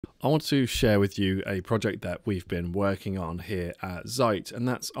I want to share with you a project that we've been working on here at Zyte, and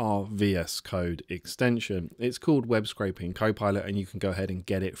that's our VS Code extension. It's called Web Scraping Copilot, and you can go ahead and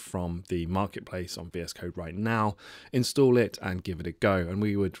get it from the marketplace on VS Code right now, install it and give it a go, and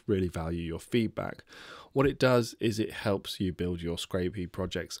we would really value your feedback. What it does is it helps you build your Scrapy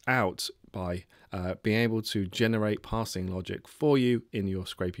projects out by being able to generate parsing logic for you in your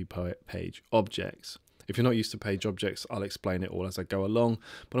Scrapy page objects. If you're not used to page objects, I'll explain it all as I go along,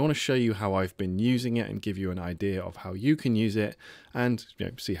 but I want to show you how I've been using it and give you an idea of how you can use it and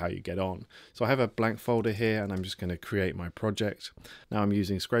see how you get on. So I have a blank folder here and I'm just going to create my project. Now I'm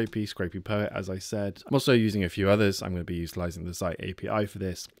using Scrapy Poet, as I said. I'm also using a few others. I'm going to be utilizing the Zyte API for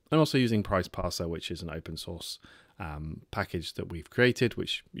this. I'm also using Price Parser, which is an open source package that we've created,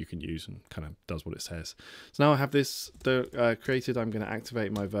 which you can use and kind of does what it says. So now I have this created. I'm going to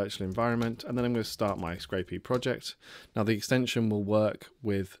activate my virtual environment and then I'm going to start my Scrapy project. Now the extension will work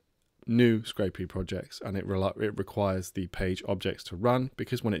with new Scrapy projects and it requires the page objects to run,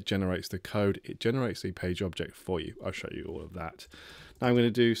 because when it generates the code, it generates the page object for you. I'll show you all of that. Now I'm going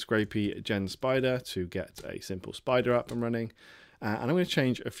to do Scrapy gen spider to get a simple spider up and running, and I'm going to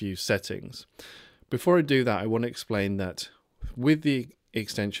change a few settings. Before I do that, I want to explain that with the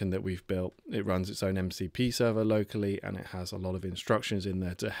extension that we've built, it runs its own MCP server locally, and it has a lot of instructions in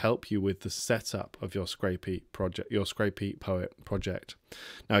there to help you with the setup of your Scrapy project, your Scrapy Poet project.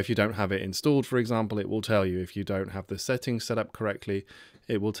 Now, if you don't have it installed, for example, it will tell you. If you don't have the settings set up correctly,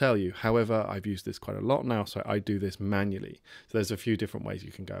 it will tell you. However, I've used this quite a lot now, so I do this manually. So there's a few different ways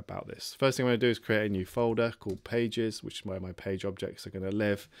you can go about this. First thing I'm going to do is create a new folder called Pages, which is where my page objects are going to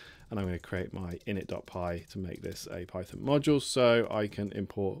live. And I'm going to create my init.py to make this a Python module so I can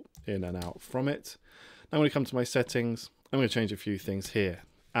import in and out from it. Now I'm going to come to my settings. I'm going to change a few things here.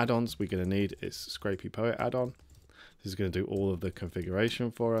 Add-ons we're going to need is Scrapy Poet add-on. This is going to do all of the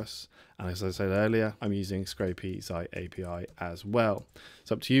configuration for us. And as I said earlier, I'm using Scrapy Zyte API as well.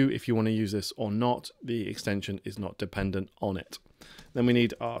 It's up to you if you want to use this or not. The extension is not dependent on it. Then we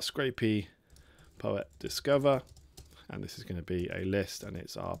need our Scrapy Poet Discover. And this is going to be a list, and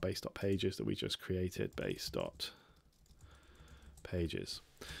it's our base.pages that we just created, base.pages.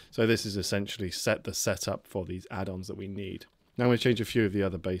 So this is essentially the setup for these add-ons that we need. Now I'm going to change a few of the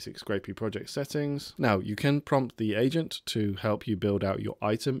other basic Scrapy project settings. Now you can prompt the agent to help you build out your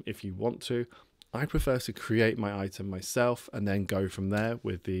item if you want to. I prefer to create my item myself and then go from there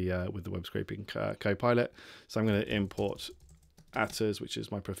with the Web Scraping Copilot. So I'm going to import attrs, which is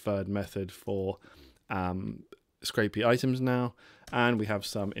my preferred method for Scrapy items now, and we have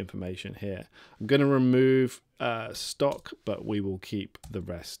some information here. I'm going to remove stock, but we will keep the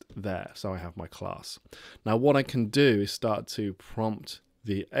rest there. So I have my class. Now what I can do is start to prompt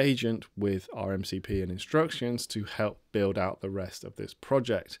the agent with our MCP and instructions to help build out the rest of this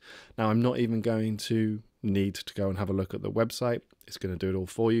project. Now I'm not even going to need to go and have a look at the website. It's going to do it all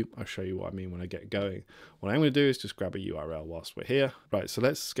for you. I'll show you what I mean when I get going. What I'm going to do is just grab a URL whilst we're here. Right, so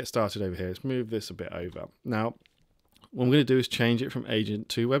let's get started over here. Let's move this a bit over. Now, what I'm going to do is change it from agent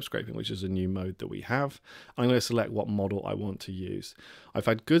to web scraping, which is a new mode that we have. I'm going to select what model I want to use. I've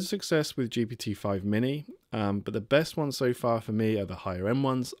had good success with GPT-5 Mini, but the best ones so far for me are the higher end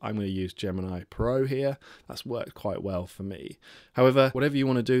ones. I'm going to use Gemini Pro here. That's worked quite well for me. However, whatever you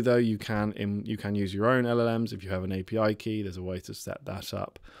want to do though, you can use your own LLMs. If you have an API key, there's a way to set that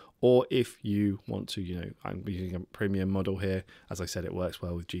up. Or if you want to, I'm using a premium model here. As I said, it works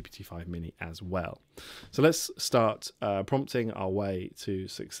well with GPT-5 Mini as well. So let's start prompting our way to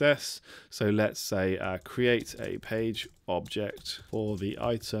success. So let's say create a page object for the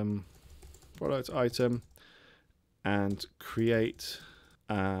item, product item, and create,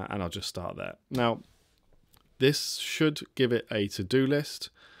 and I'll just start there. Now, this should give it a to-do list.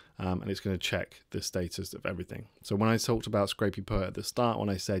 And it's going to check the status of everything. So when I talked about Scrapy Poet at the start, when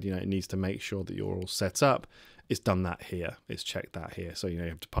I said, it needs to make sure that you're all set up, it's done that here. It's checked that here. So, you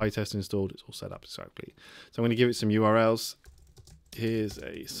have to PyTest installed. It's all set up exactly. So I'm going to give it some URLs. Here's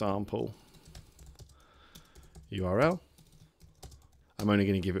a sample URL. I'm only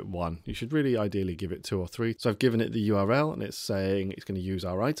going to give it one. You should really ideally give it 2 or 3. So I've given it the URL and it's saying it's going to use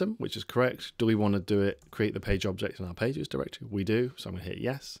our item, which is correct. Do we want to create the page object in our pages directory? We do. So I'm going to hit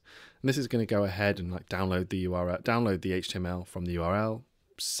yes. And this is going to go ahead and download the URL, download the HTML from the URL,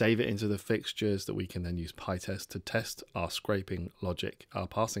 save it into the fixtures that we can then use PyTest to test our scraping logic, our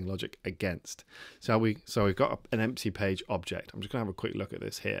parsing logic against. So we've got an empty page object. I'm just going to have a quick look at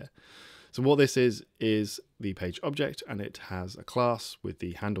this here. So what this is the page object, and it has a class with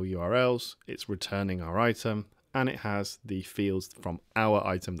the handle URLs. It's returning our item, and it has the fields from our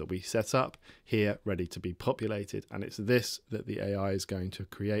item that we set up here ready to be populated. And it's this that the AI is going to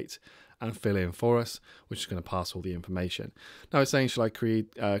create and fill in for us, which is going to pass all the information. Now it's saying, shall I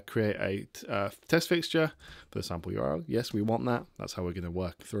create a test fixture for the sample URL? Yes, we want that. That's how we're going to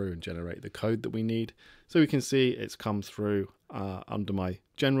work through and generate the code that we need. So we can see it's come through under my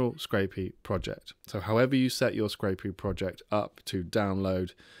general Scrapy project. So however you set your Scrapy project up to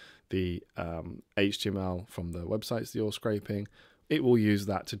download the HTML from the websites that you're scraping, it will use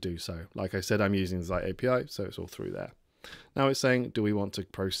that to do so. Like I said, I'm using the Zyte API, so it's all through there. Now it's saying, do we want to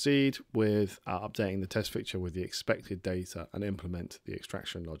proceed with updating the test fixture with the expected data and implement the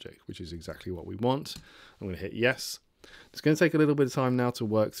extraction logic, which is exactly what we want. I'm going to hit yes. It's going to take a little bit of time now to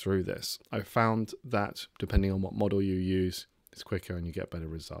work through this. I found that depending on what model you use, it's quicker and you get better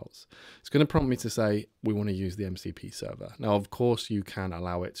results. It's going to prompt me to say we want to use the MCP server. Now, of course, you can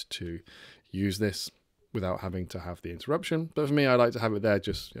allow it to use this without having to have the interruption. But for me, I like to have it there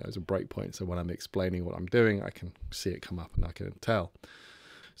just as a breakpoint. So when I'm explaining what I'm doing, I can see it come up and I can tell.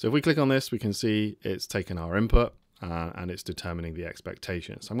 So if we click on this, we can see it's taken our input and it's determining the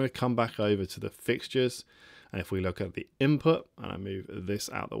expectation. So I'm going to come back over to the fixtures. And if we look at the input, and I move this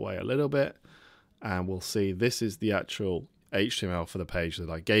out the way a little bit, and we'll see this is the actual HTML for the page that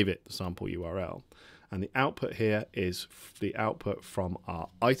I gave it, the sample URL. And the output here is the output from our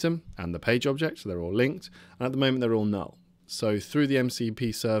item and the page object. So they're all linked. And at the moment, they're all null. So through the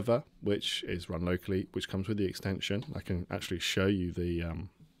MCP server, which is run locally, which comes with the extension, I can actually show you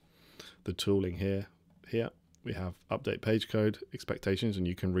the tooling here. Here we have update page code expectations, and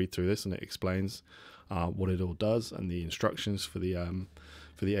you can read through this and it explains what it all does and the instructions for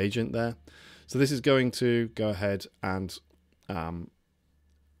the agent there. So this is going to go ahead and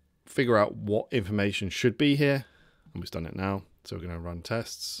figure out what information should be here, and we've done it now. So we're going to run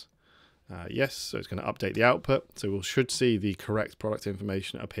tests. Yes, so it's going to update the output. So we should see the correct product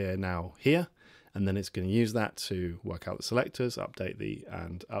information appear now here, and then it's going to use that to work out the selectors, update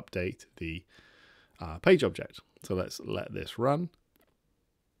the page object. So let's let this run.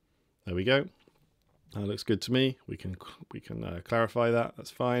 There we go. That looks good to me. We can clarify that.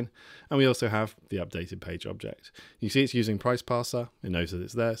 That's fine. And we also have the updated page object. You see it's using price parser. It knows that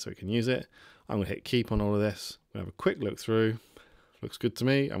it's there, so it can use it. I'm going to hit keep on all of this. We have a quick look through. Looks good to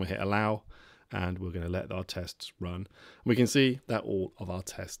me. I'm going to hit allow, and we're going to let our tests run. And we can see that all of our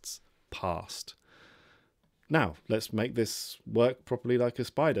tests passed. Now let's make this work properly like a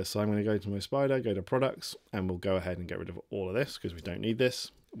spider. So I'm going to go to my spider, go to products, and we'll go ahead and get rid of all of this because we don't need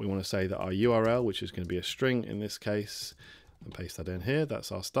this. We want to say that our URL, which is going to be a string in this case, and paste that in here.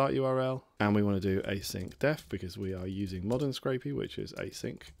 That's our start URL. And we want to do async def because we are using modern Scrapy, which is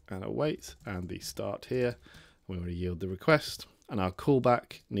async and await, and the start here. We want to yield the request, and our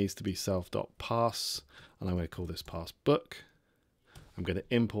callback needs to be self.pass, and I'm going to call this pass book. I'm going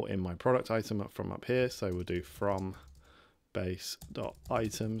to import in my product item from up here. So we'll do from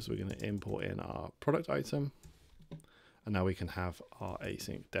base.items. We're going to import in our product item. And now we can have our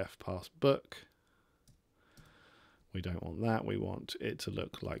async def pass book. We don't want that. We want it to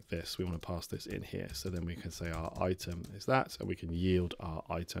look like this. We want to pass this in here. So then we can say our item is that, and we can yield our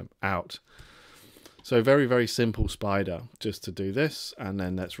item out. So very, very simple spider just to do this. And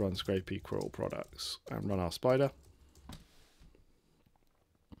then let's run Scrapy crawl products and run our spider.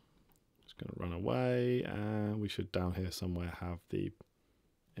 It's going to run away, and we should down here somewhere have the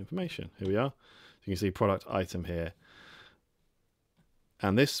information. Here we are. So you can see product item here.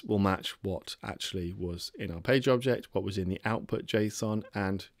 And this will match what actually was in our page object, what was in the output JSON,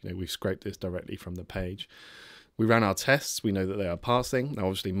 and we've scraped this directly from the page. We ran our tests. We know that they are passing. Now,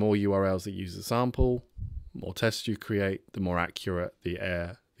 obviously, more URLs that use the sample, more tests you create, the more accurate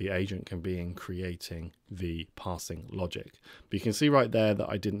the agent can be in creating the passing logic. But you can see right there that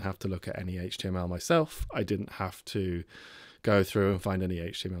I didn't have to look at any HTML myself. I didn't have to go through and find any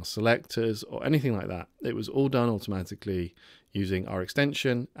HTML selectors or anything like that. It was all done automatically using our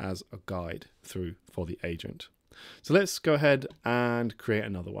extension as a guide through for the agent. So let's go ahead and create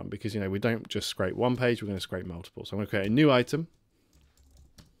another one because we don't just scrape one page, we're going to scrape multiple. So I'm going to create a new item.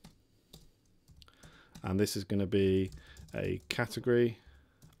 And this is going to be a category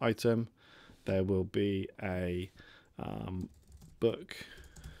item. There will be a book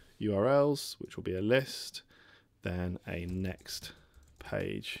URLs, which will be a list, then a next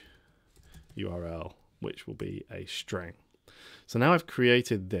page URL, which will be a string. So now I've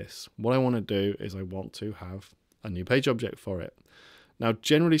created this. What I want to do is I want to have a new page object for it. Now,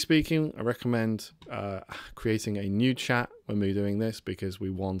 generally speaking, I recommend creating a new chat when we're doing this because we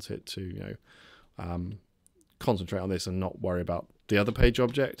want it to, concentrate on this and not worry about the other page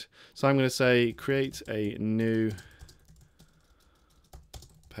object. So I'm going to say create a new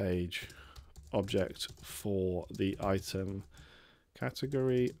page object for the item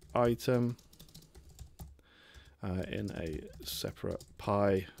category item in a separate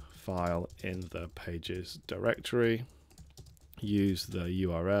py file in the pages directory. Use the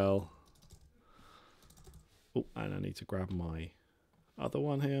URL. Oh, and I need to grab my other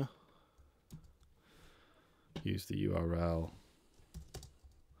one here. Use the URL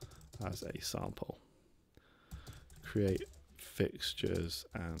as a sample. Create fixtures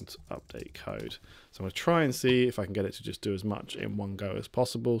and update code. So I'm going to try and see if I can get it to just do as much in one go as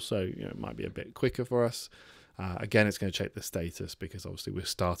possible. So it might be a bit quicker for us. Again, it's going to check the status because obviously we're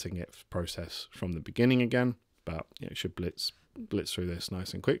starting it process from the beginning again, but it should blitz through this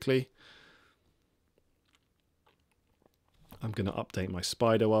nice and quickly. I'm going to update my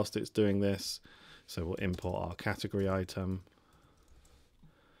spider whilst it's doing this. So we'll import our category item.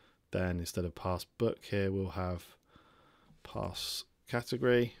 Then instead of pass book here, we'll have pass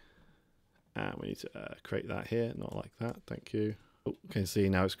category. And we need to create that here, not like that. Thank you. Oh, you can see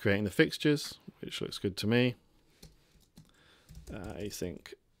now it's creating the fixtures, which looks good to me.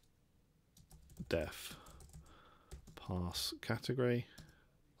 Async def pass category,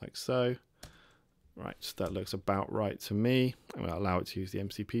 like so. Right, so that looks about right to me. I'm going to allow it to use the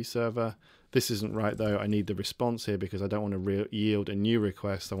MCP server. This isn't right though. I need the response here because I don't want to yield a new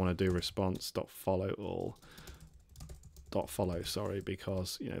request. I want to do response.follow sorry,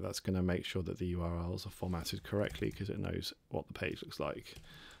 because that's going to make sure that the URLs are formatted correctly because it knows what the page looks like.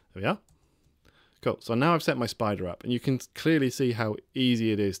 There we are. Cool. So now I've set my spider up, and you can clearly see how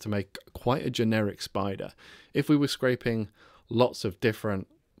easy it is to make quite a generic spider. If we were scraping lots of different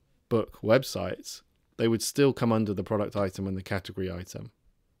book websites, they would still come under the product item and the category item,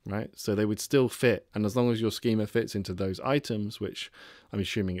 right? So they would still fit, and as long as your schema fits into those items, which I'm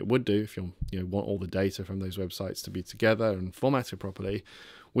assuming it would do if you want all the data from those websites to be together and formatted properly,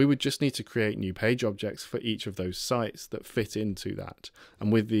 we would just need to create new page objects for each of those sites that fit into that.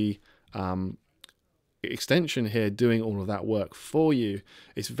 And with the extension here doing all of that work for you,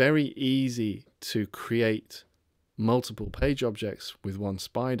 it's very easy to create multiple page objects with one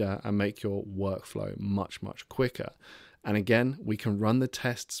spider and make your workflow much quicker. And again, we can run the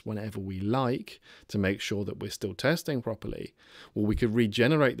tests whenever we like to make sure that we're still testing properly. Or we could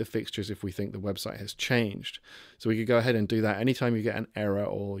regenerate the fixtures if we think the website has changed. So we could go ahead and do that anytime you get an error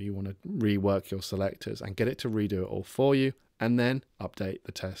or you want to rework your selectors and get it to redo it all for you, and then update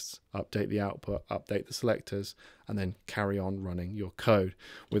the tests, update the output, update the selectors, and then carry on running your code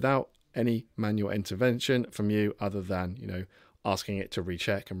without any manual intervention from you other than, asking it to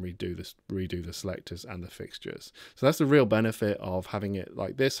recheck and redo the selectors and the fixtures. So that's the real benefit of having it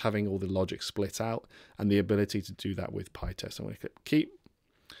like this, having all the logic split out and the ability to do that with PyTest. I'm going to click keep.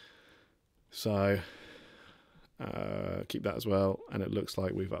 So keep that as well. And it looks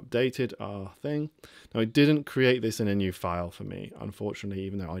like we've updated our thing. Now I didn't create this in a new file for me, unfortunately,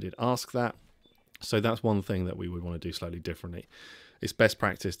 even though I did ask that. So that's one thing that we would want to do slightly differently. It's best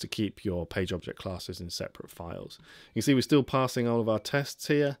practice to keep your page object classes in separate files. You can see we're still passing all of our tests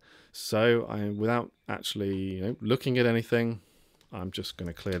here. So without actually looking at anything, I'm just going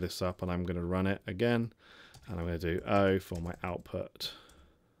to clear this up and I'm going to run it again. And I'm going to do O for my output.json.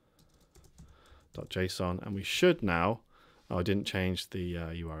 And we should now, I didn't change the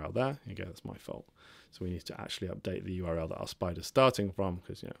URL there. Again, that's my fault. So we need to actually update the URL that our spider's starting from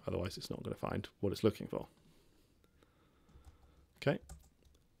because otherwise it's not going to find what it's looking for. Okay,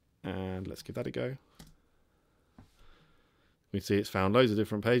 and let's give that a go. We see it's found loads of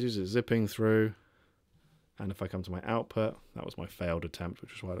different pages. It's zipping through. And if I come to my output, that was my failed attempt,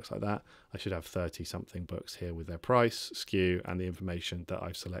 which is why it looks like that. I should have 30 something books here with their price, SKU, and the information that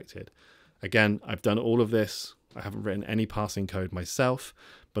I've selected. Again, I've done all of this. I haven't written any parsing code myself,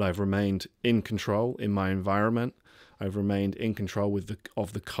 but I've remained in control in my environment. I've remained in control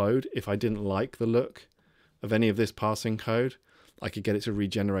of the code. If I didn't like the look of any of this parsing code, I could get it to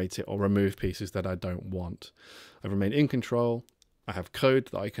regenerate it or remove pieces that I don't want. I've remained in control. I have code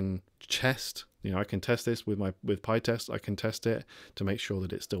that I can test. I can test this with PyTest. I can test it to make sure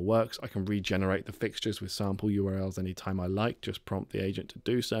that it still works. I can regenerate the fixtures with sample URLs anytime I like. Just prompt the agent to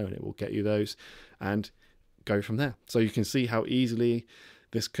do so and it will get you those and go from there. So you can see how easily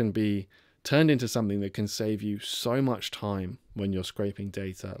this can be turned into something that can save you so much time when you're scraping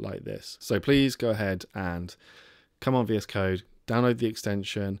data like this. So please go ahead and come on VS Code, download the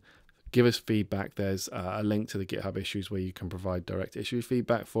extension, give us feedback. There's a link to the GitHub issues where you can provide direct issue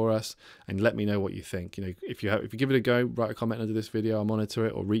feedback for us, and let me know what you think. You know, if you give it a go, write a comment under this video, I'll monitor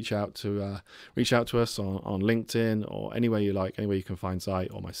it, or reach out to us on LinkedIn or anywhere you like, anywhere you can find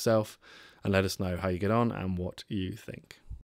Zyte or myself, and let us know how you get on and what you think.